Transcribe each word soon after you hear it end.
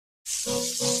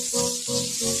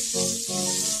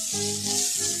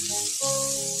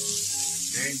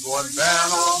going down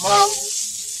no more.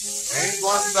 Ain't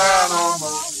going down no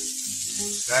more.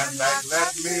 Stand back,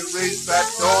 let me reach that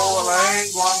door. Well, I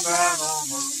ain't going down no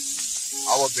more.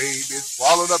 Our baby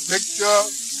swallowed a picture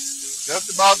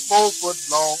just about 4 foot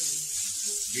long.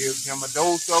 Give him a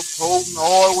dose of coke and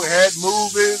oil. We had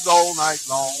movies all night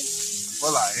long.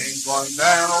 Well, I ain't going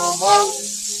down no more.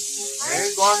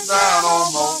 Ain't going down no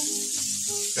more.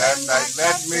 Stand back,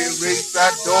 let me reach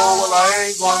that door. Well, I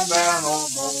ain't going down no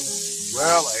more.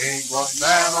 Well, I ain't going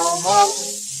down no more.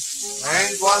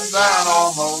 Ain't going down no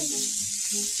more.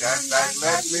 Stand back,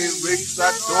 let me reach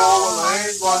that door. Well, I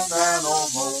ain't going down no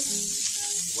more.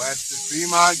 Went to see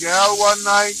my gal one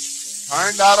night.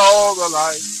 Turned out all the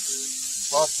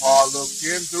lights. Papa looked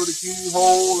in through the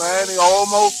keyhole and he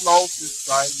almost lost his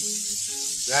sight.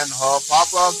 Then her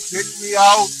papa kicked me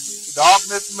out. The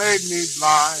darkness made me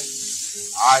blind.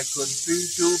 I couldn't see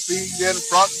 2 feet in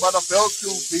front, but I felt 2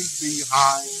 feet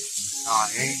behind. I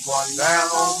ain't going down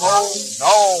no more.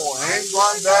 No, ain't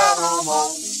going down no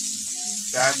more.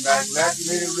 Stand back, let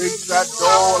me reach that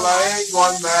door. Well, I ain't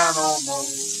going down no more.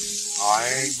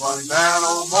 I ain't going down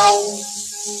no more.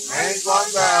 Ain't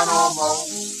going down no more.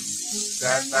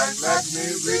 Stand back, let me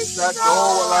reach that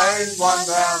door. Well, I ain't going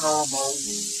down no more.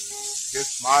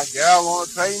 Kissed my gal on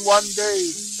a train one day,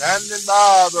 standing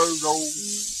by the road.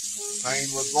 Train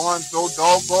was going so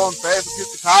doggone fast, I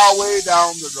kissed the car way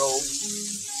down the road.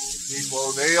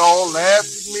 People, they all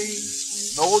laughed at me,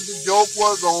 know the joke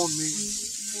was on me.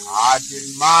 I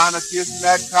didn't mind a kissing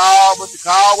that car, but the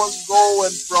car was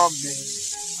going from me.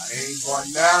 I ain't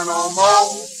going down no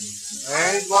more.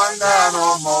 I ain't going down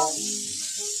no more.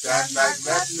 Stand back,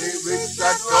 let me reach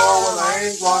that door. Well, I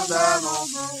ain't going down no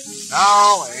more.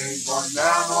 Now, I ain't going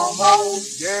down no more.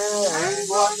 Yeah, I ain't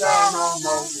going down no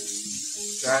more.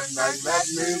 Stand back, let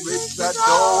me reach that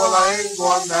door. Well, I ain't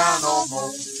going down no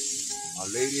more. A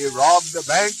lady robbed the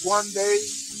bank one day.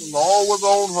 The law was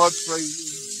on her trail.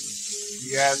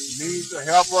 She asked me to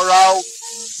help her out,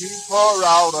 keep her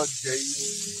out of jail.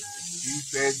 She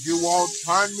said, you won't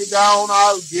turn me down,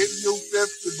 I'll give you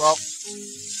 $50.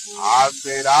 I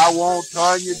said, I won't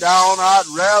turn you down, I'd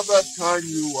rather turn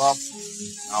you up.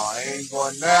 Now I ain't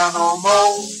going down no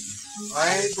more.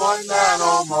 I ain't going down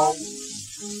no more.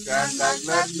 Stand back,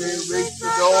 let me reach the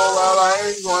door. Well, I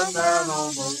ain't going down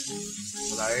no more.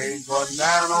 But I ain't going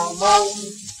down no more.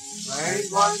 I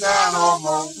ain't going down no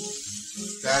more.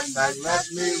 Stand back, let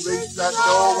me reach that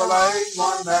door. Well, I ain't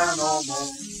going down no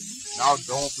more. Now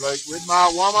don't flirt with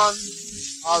my woman.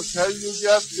 I'll tell you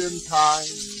just in time.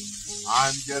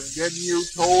 I'm just getting you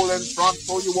told in front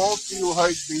so you won't feel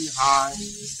hurt behind.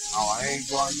 Now I ain't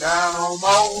going down no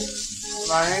more.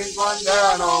 Well, I ain't going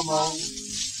down no more.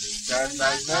 Stand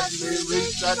back, let me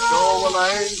reach that door. Well, I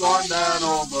ain't going down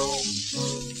no more.